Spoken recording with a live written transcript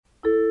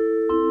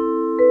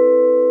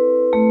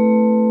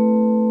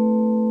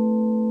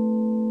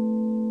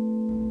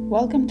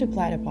Welcome to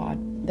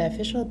Platypod, the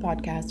official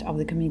podcast of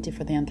the Committee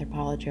for the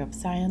Anthropology of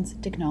Science,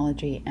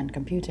 Technology, and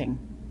Computing.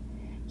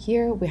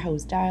 Here we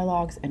host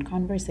dialogues and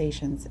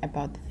conversations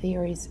about the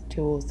theories,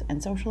 tools,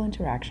 and social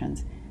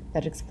interactions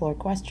that explore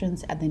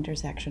questions at the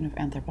intersection of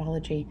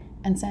anthropology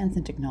and science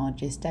and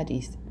technology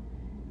studies.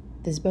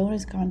 This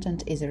bonus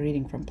content is a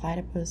reading from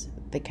Platypus,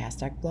 the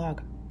Castak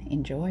blog.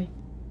 Enjoy!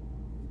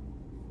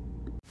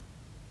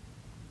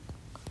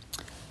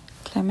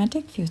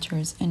 Climatic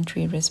futures and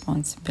tree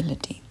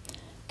responsibility.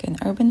 Can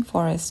urban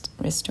forests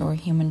restore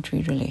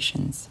human-tree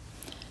relations?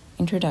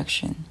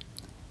 Introduction.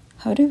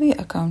 How do we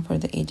account for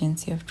the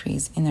agency of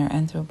trees in our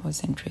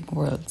anthropocentric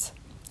worlds?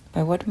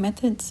 By what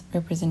methods,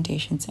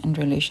 representations, and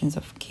relations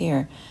of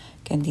care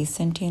can these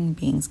sentient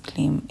beings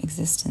claim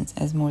existence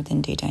as more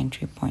than data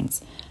entry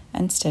points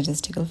and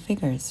statistical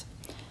figures?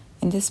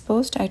 In this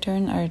post, I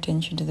turn our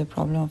attention to the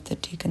problem of the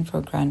taken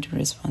for granted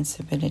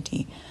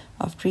responsibility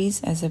of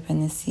trees as a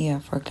panacea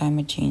for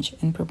climate change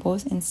and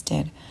propose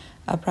instead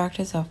a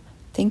practice of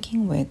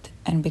thinking with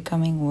and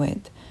becoming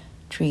with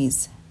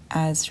trees,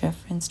 as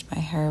referenced by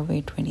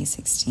Haraway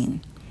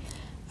 2016.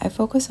 I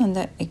focus on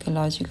the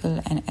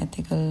ecological and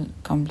ethical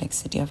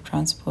complexity of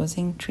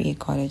transposing tree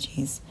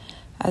ecologies,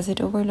 as it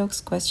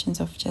overlooks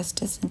questions of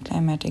justice and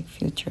climatic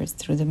futures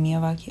through the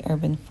Miyawaki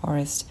urban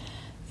forest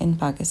in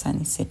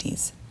Pakistani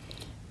cities.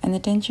 And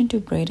attention to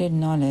braided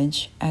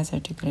knowledge, as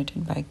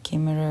articulated by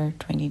Kimmerer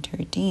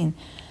 2013,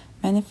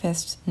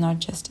 manifests not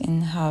just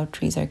in how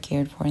trees are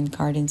cared for in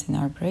gardens and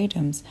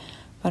arboretums,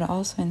 but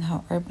also in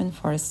how urban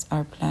forests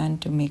are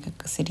planned to make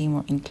a city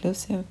more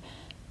inclusive,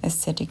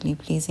 aesthetically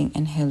pleasing,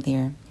 and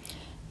healthier.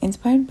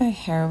 Inspired by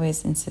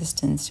Haraway's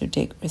insistence to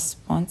take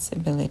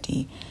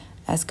responsibility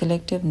as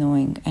collective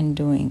knowing and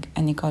doing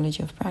an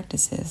ecology of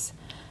practices,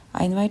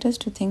 I invite us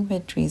to think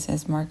with trees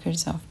as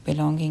markers of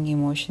belonging,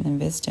 emotion,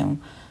 and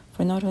wisdom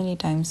for not only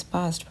times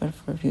past but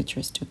for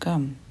futures to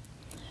come.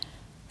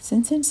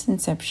 Since its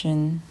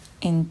inception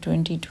in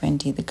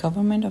 2020, the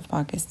government of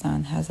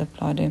Pakistan has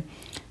applauded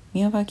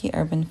Miyawaki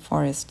urban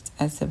forests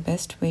as the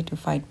best way to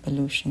fight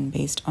pollution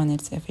based on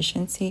its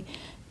efficiency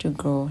to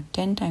grow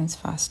 10 times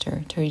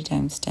faster, 30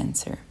 times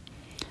denser.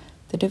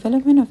 The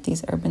development of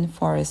these urban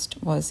forests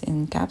was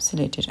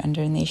encapsulated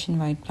under a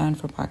nationwide plan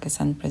for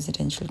Pakistan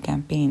presidential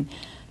campaign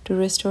to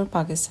restore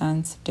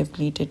Pakistan's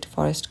depleted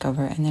forest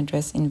cover and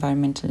address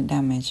environmental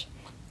damage.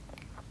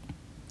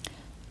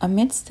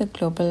 Amidst the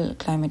global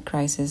climate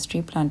crisis,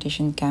 tree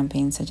plantation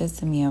campaigns such as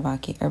the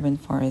Miyawaki urban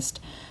forest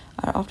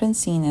are often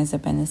seen as a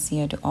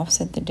panacea to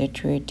offset the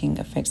deteriorating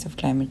effects of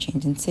climate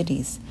change in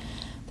cities.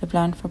 The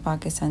Plan for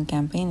Pakistan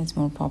campaign is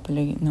more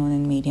popularly known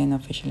in media and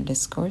official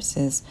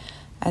discourses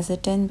as the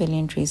 10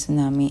 billion tree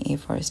tsunami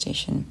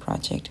afforestation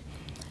project.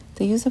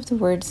 The use of the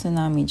word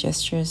tsunami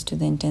gestures to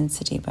the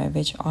intensity by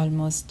which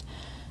almost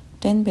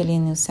 10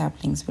 billion new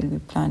saplings will be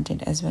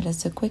planted, as well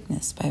as the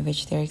quickness by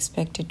which they are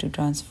expected to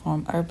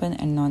transform urban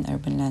and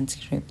non-urban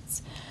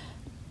landscapes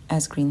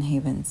as green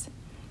havens.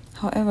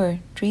 However,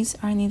 trees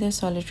are neither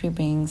solitary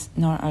beings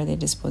nor are they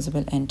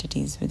disposable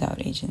entities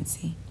without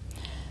agency.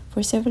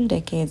 For several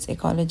decades,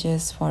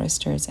 ecologists,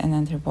 foresters, and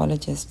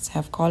anthropologists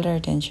have called our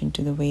attention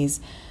to the ways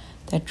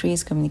that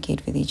trees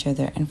communicate with each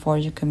other and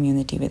forge a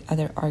community with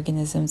other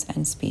organisms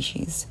and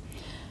species.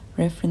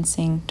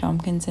 Referencing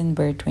Tompkins and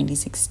Bird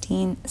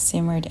 2016,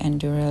 Simard and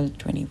Durrell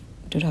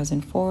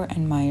 2004,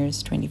 and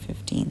Myers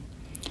 2015.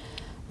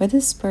 Whether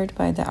spurred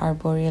by the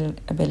arboreal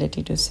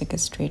ability to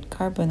sequestrate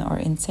carbon or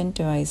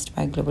incentivized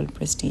by global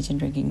prestige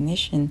and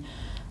recognition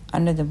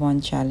under the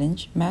Bond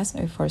Challenge, mass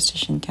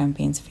afforestation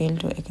campaigns fail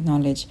to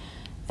acknowledge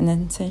an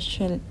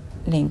essential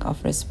link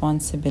of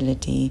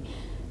responsibility,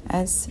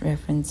 as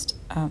referenced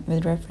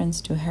with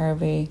reference to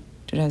Haraway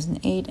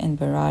 2008 and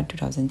Barad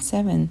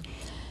 2007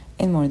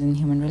 in More Than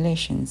Human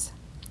Relations.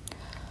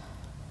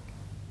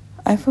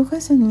 I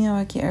focus on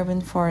Miyawaki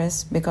urban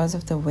forests because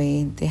of the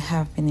way they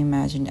have been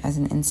imagined as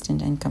an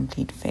instant and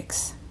complete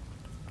fix.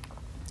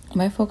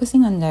 By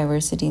focusing on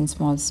diversity in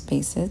small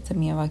spaces, the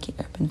Miyawaki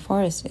urban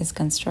forest is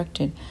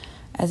constructed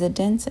as a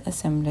dense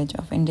assemblage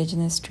of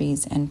indigenous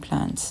trees and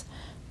plants,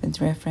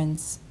 with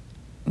reference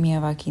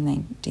Miyawaki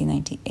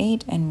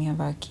 1998 and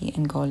Miyawaki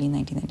and Goli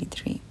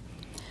 1993.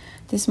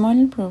 This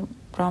model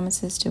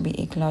promises to be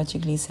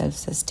ecologically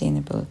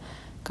self-sustainable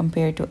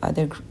compared to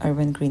other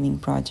urban greening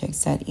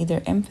projects that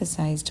either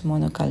emphasized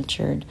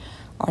monocultured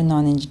or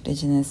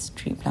non-indigenous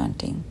tree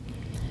planting.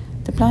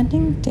 The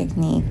planting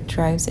technique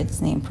derives its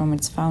name from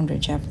its founder,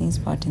 Japanese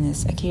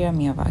botanist Akira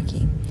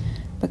Miyawaki.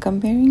 By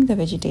comparing the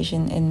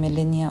vegetation in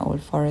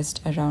millennia-old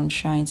forest around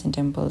shrines and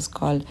temples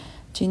called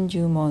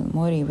Jinju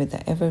Mori with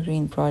the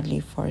evergreen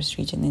broadleaf forest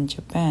region in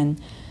Japan,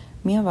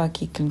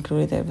 Miyawaki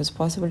concluded that it was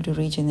possible to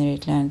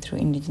regenerate land through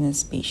indigenous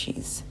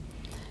species.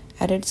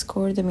 At its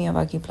core, the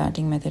Miyawaki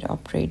planting method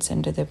operates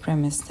under the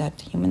premise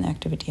that human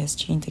activity has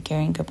changed the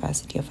carrying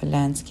capacity of a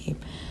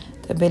landscape,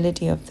 the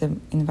ability of the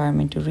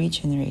environment to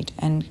regenerate,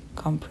 and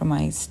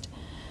compromised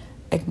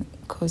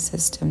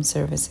ecosystem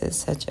services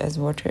such as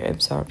water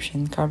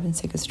absorption, carbon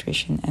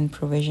sequestration, and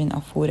provision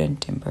of food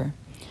and timber.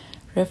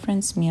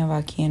 Reference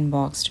Miyawaki and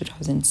Box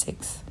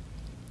 2006.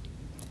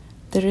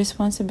 The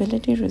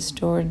responsibility to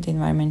restore the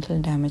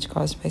environmental damage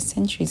caused by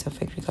centuries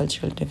of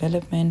agricultural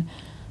development,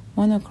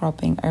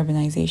 monocropping,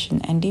 urbanization,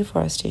 and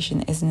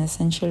deforestation is an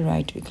essential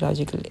right to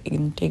ecological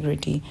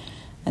integrity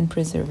and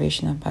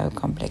preservation of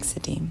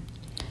biocomplexity.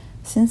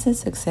 Since the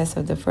success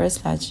of the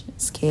first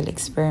large-scale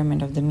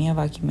experiment of the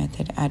Miyawaki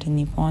method at a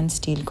Nippon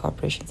Steel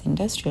Corporation's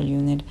industrial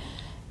unit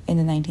in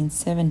the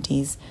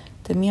 1970s,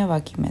 the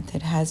Miyawaki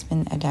method has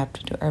been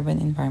adapted to urban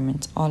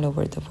environments all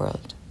over the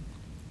world.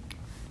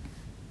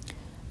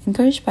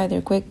 Encouraged by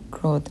their quick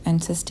growth and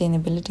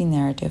sustainability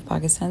narrative,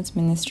 Pakistan's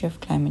Ministry of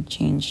Climate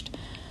Change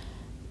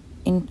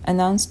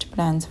announced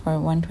plans for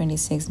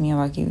 126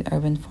 Miyawaki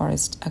urban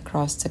forests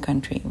across the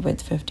country,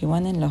 with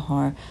 51 in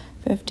Lahore,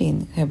 50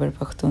 in Khyber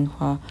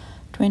Pakhtunkhwa,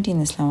 20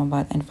 in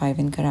Islamabad, and 5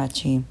 in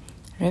Karachi.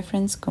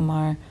 Reference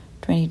Kumar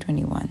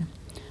 2021.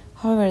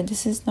 However,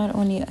 this is not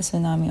only a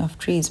tsunami of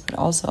trees, but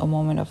also a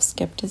moment of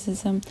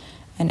skepticism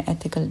and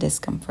ethical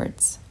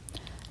discomforts.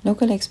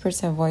 Local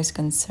experts have voiced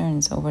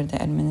concerns over the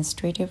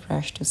administrative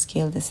rush to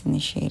scale this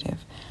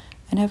initiative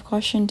and have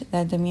cautioned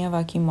that the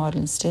Miyawaki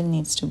model still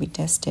needs to be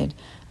tested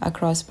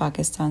across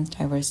Pakistan's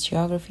diverse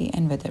geography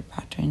and weather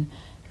pattern.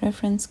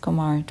 Reference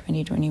Kumar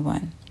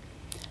 2021.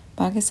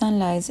 Pakistan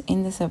lies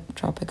in the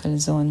subtropical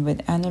zone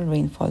with annual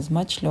rainfalls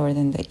much lower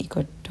than the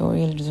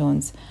equatorial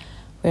zones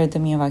where the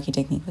Miyawaki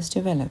technique was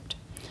developed.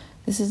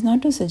 This is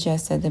not to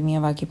suggest that the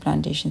Miyawaki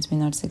plantations may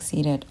not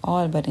succeed at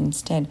all, but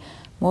instead,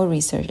 more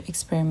research,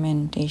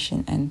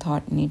 experimentation, and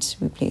thought needs to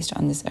be placed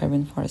on this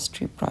urban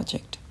forestry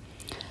project.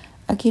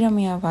 Akira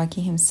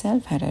Miyawaki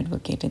himself had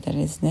advocated that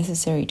it is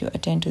necessary to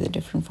attend to the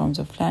different forms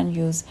of land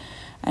use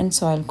and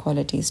soil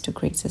qualities to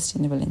create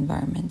sustainable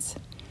environments.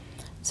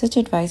 Such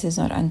advice is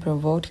not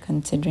unprovoked,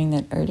 considering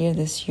that earlier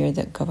this year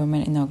the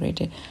government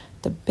inaugurated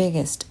the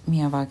biggest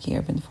Miyawaki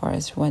urban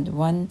forest with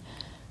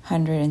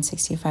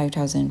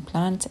 165,000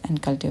 plants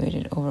and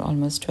cultivated over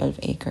almost 12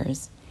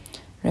 acres.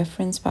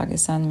 Reference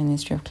Pakistan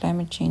Ministry of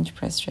Climate Change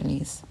press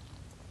release.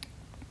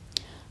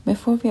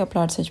 Before we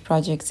applaud such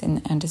projects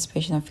in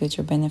anticipation of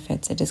future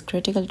benefits, it is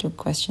critical to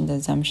question the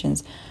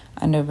assumptions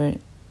under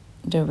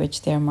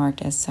which they are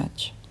marked as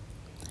such.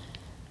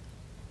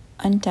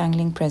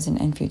 Untangling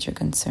present and future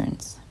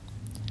concerns.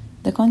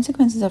 The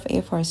consequences of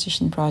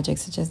afforestation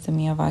projects such as the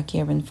Miyawaki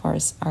urban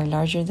forests are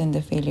larger than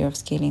the failure of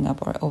scaling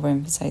up or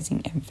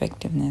overemphasizing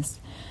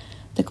effectiveness.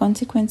 The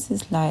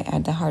consequences lie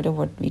at the heart of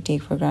what we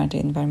take for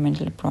granted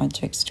environmental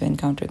projects to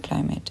encounter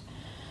climate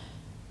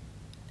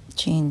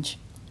change.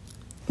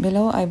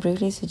 Below, I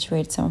briefly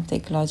situate some of the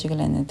ecological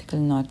and ethical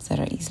knots that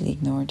are easily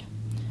ignored.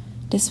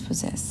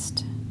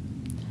 Dispossessed.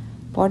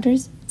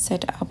 Borders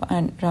set up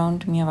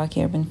around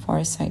Miyawaki urban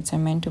forest sites are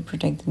meant to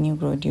protect the new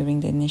growth during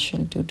the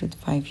initial 2 to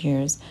 5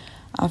 years,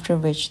 after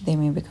which they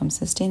may become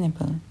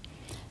sustainable.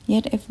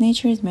 Yet, if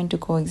nature is meant to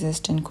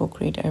coexist and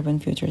co-create urban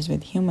futures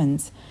with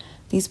humans,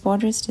 these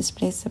borders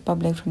displace the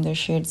public from their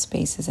shared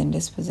spaces and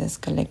dispossess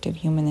collective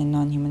human and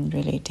non-human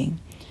relating.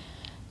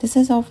 This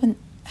has often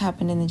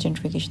happened in the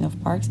gentrification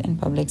of parks and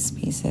public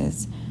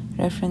spaces.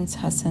 Reference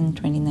Hassan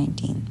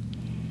 2019.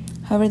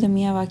 However, the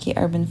Miyawaki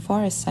urban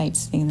forest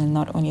sites signal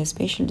not only a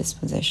spatial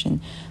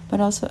dispossession,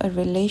 but also a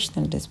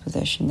relational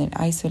dispossession that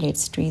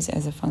isolates trees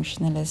as a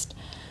functionalist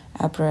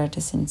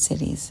apparatus in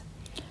cities.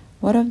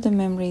 What of the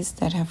memories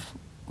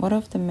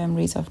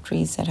of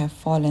trees that have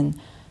fallen,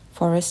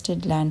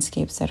 forested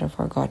landscapes that are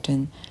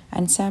forgotten,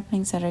 and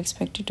saplings that are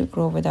expected to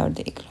grow without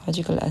the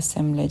ecological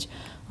assemblage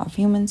of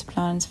humans,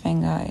 plants,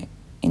 fungi,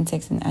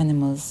 insects, and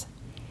animals?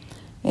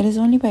 It is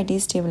only by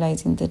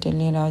destabilizing the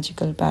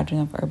teleological pattern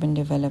of urban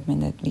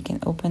development that we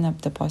can open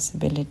up the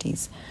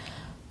possibilities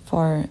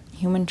for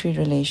human-tree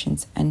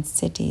relations and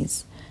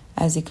cities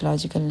as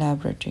ecological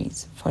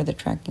laboratories for the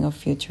tracking of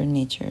future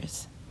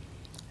natures.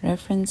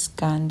 Reference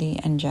Gandhi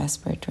and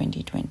Jasper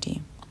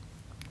 2020.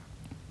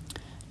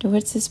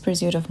 Towards this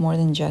pursuit of more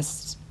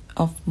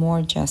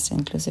just,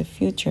 inclusive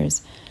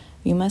futures,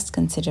 we must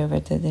consider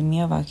whether the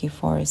Miyawaki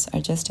forests are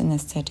just an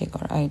aesthetic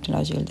or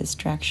ideological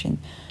distraction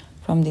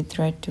from the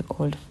threat to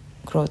old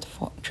growth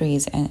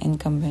trees and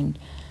incumbent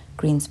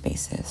green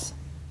spaces.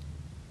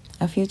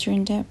 A future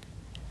in depth.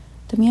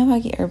 The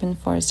Miyawaki urban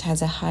forest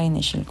has a high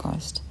initial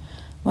cost.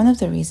 One of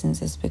the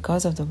reasons is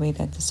because of the way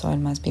that the soil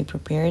must be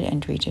prepared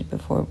and treated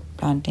before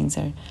planting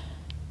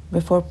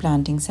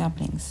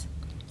saplings.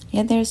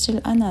 Yet there are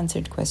still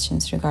unanswered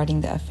questions regarding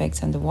the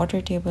effects on the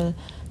water table,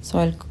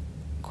 soil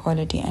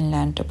quality, and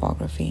land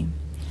topography.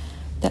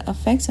 The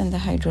effects on the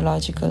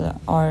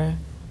hydrological or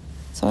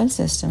soil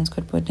systems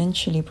could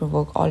potentially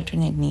provoke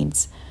alternate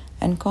needs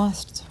and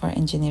costs for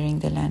engineering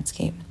the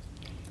landscape.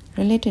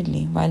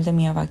 Relatedly, while the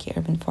Miyawaki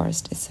urban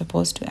forest is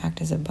supposed to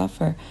act as a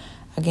buffer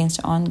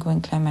against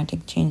ongoing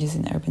climatic changes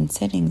in urban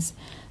settings,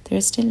 there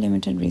is still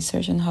limited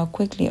research on how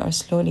quickly or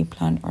slowly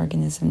plant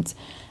organisms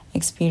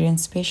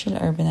experience spatial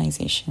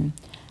urbanization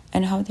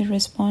and how they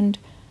respond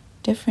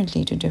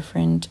differently to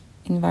different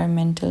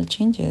environmental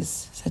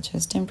changes such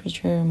as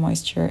temperature,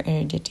 moisture,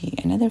 aridity,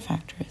 and other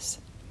factors.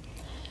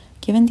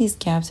 Given these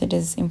gaps, it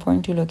is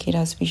important to locate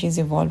how species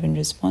evolve in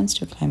response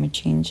to climate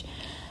change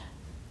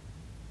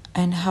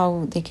and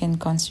how they can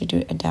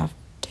constitute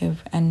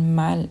adaptive and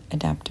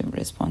maladaptive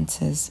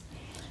responses.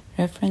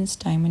 Reference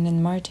Diamond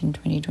and Martin,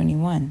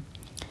 2021.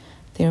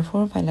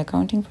 Therefore, while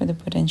accounting for the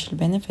potential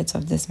benefits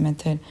of this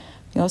method,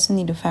 we also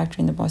need to factor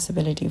in the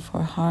possibility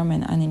for harm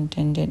and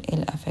unintended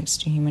ill effects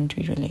to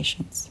human-tree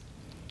relations.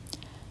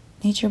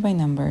 Nature by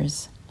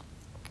numbers.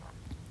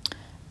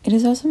 It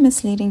is also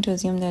misleading to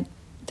assume that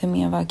the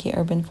Miyawaki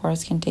urban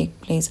forest can take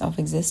place of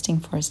existing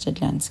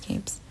forested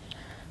landscapes.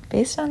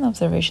 Based on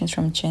observations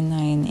from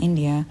Chennai in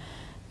India,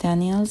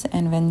 Daniels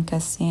and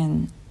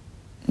Venkasian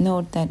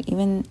note that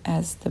even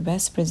as the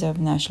best preserved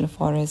national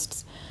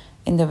forests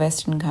in the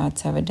Western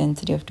Ghats have a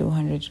density of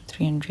 200 to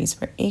 300 trees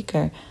per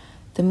acre,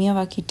 the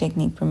Miyawaki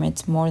technique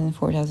permits more than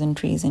 4,000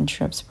 trees and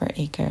shrubs per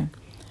acre.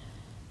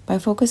 By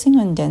focusing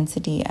on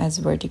density as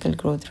vertical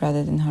growth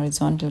rather than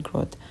horizontal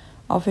growth,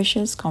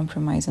 officials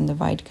compromise on the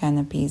wide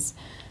canopies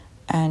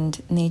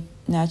and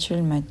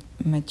natural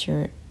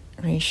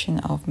maturation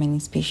of many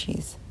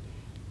species.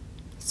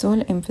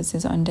 Sole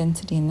emphasis on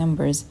density and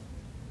numbers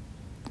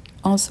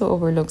also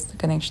overlooks the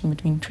connection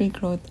between tree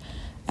growth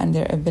and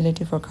their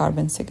ability for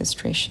carbon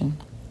sequestration.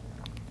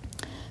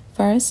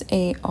 Faris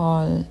et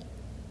al.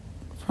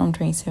 From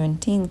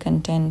 2017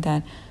 contend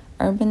that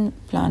urban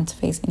plants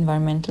face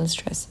environmental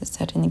stresses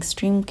that in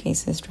extreme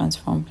cases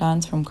transform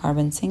plants from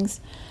carbon sinks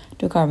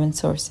to carbon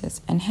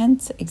sources and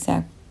hence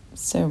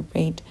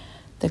exacerbate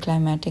the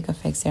climatic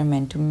effects they are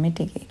meant to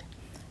mitigate.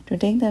 To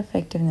take the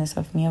effectiveness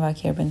of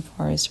Miyawaki urban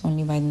forest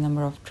only by the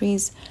number of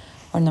trees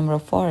or number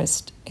of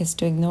forests is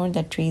to ignore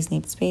that trees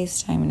need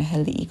space, time, and a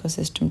healthy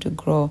ecosystem to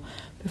grow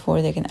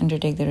before they can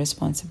undertake the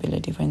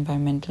responsibility for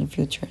environmental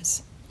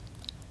futures.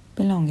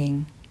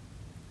 Belonging.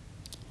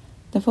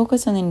 The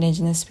focus on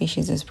indigenous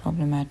species is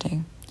problematic.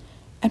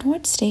 At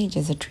what stage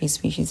is a tree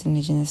species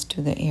indigenous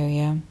to the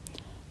area?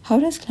 How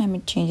does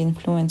climate change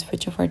influence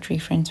which of our tree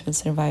friends will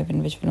survive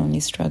and which will only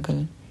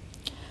struggle?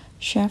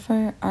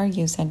 Schaeffer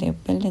argues that their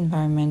built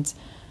environments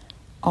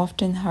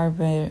often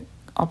harbor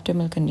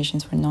optimal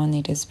conditions for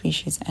non-native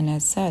species, and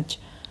as such,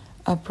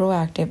 a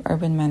proactive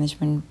urban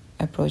management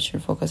approach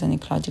should focus on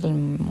ecological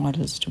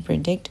models to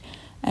predict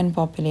and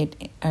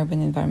populate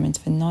urban environments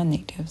with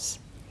non-natives.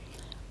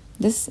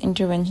 This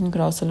intervention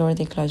could also lower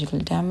the ecological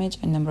damage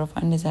and number of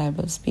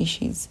undesirable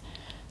species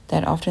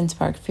that often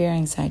spark fear and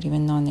anxiety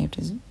when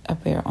non-natives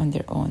appear on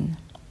their own.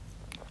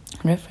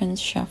 Reference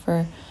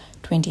Schaeffer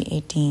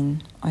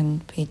 2018 on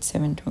page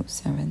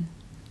 727.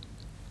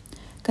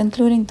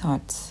 Concluding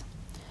thoughts.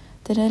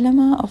 The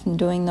dilemma of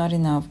doing not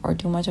enough or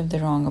too much of the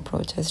wrong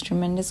approach has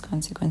tremendous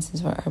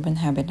consequences for urban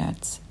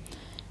habitats.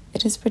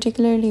 It is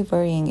particularly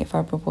worrying if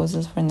our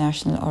proposals for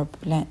national or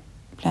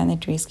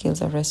planetary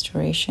scales of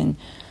restoration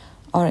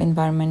or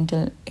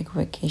environmental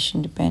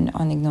equivocation depend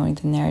on ignoring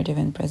the narrative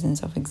and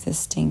presence of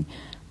existing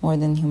more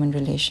than human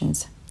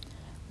relations.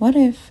 What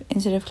if,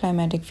 instead of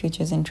climatic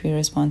futures and tree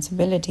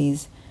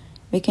responsibilities,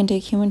 we can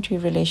take human-tree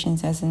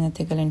relations as an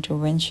ethical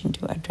intervention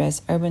to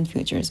address urban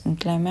futures and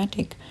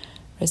climatic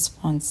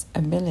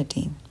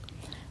responsibility?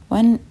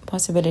 One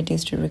possibility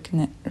is to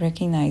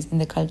recognize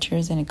the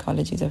cultures and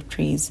ecologies of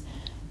trees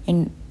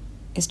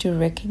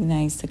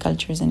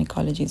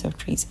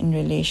in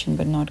relation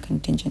but not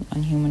contingent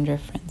on human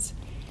reference.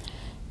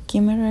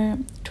 Kimmerer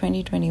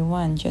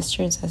 2021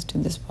 gestures us to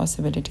this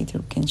possibility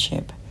through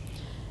kinship.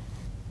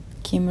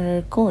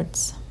 Kimmerer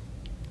quotes,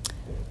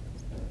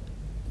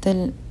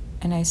 The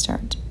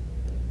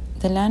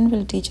land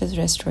will teach us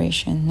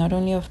restoration, not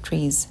only of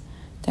trees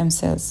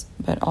themselves,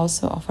 but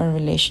also of our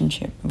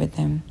relationship with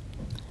them.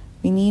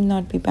 We need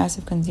not be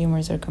passive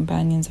consumers or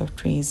companions of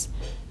trees,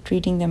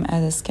 treating them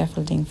as a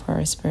scaffolding for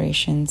our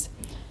aspirations.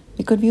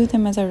 We could view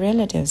them as our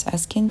relatives,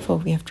 as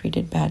kinfolk we have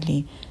treated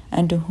badly,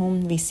 and to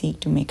whom we seek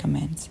to make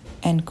amends.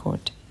 End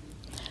quote.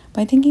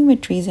 By thinking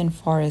with trees and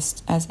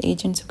forests as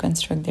agents who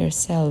construct their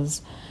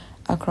selves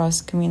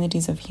across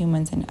communities of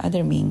humans and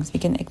other beings, we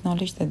can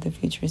acknowledge that the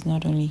future is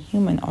not only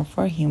human or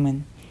for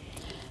human.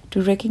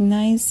 To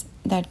recognize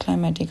that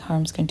climatic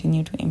harms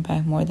continue to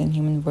impact more than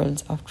human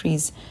worlds of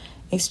trees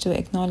is to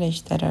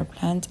acknowledge that our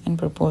plans and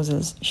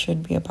proposals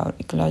should be about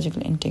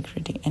ecological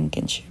integrity and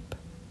kinship.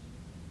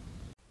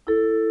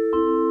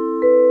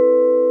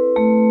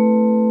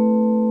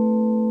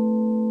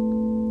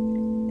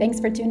 Thanks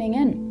for tuning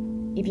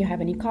in. If you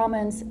have any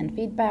comments and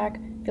feedback,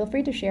 feel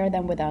free to share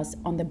them with us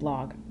on the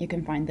blog. You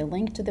can find the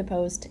link to the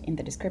post in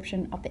the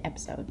description of the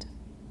episode.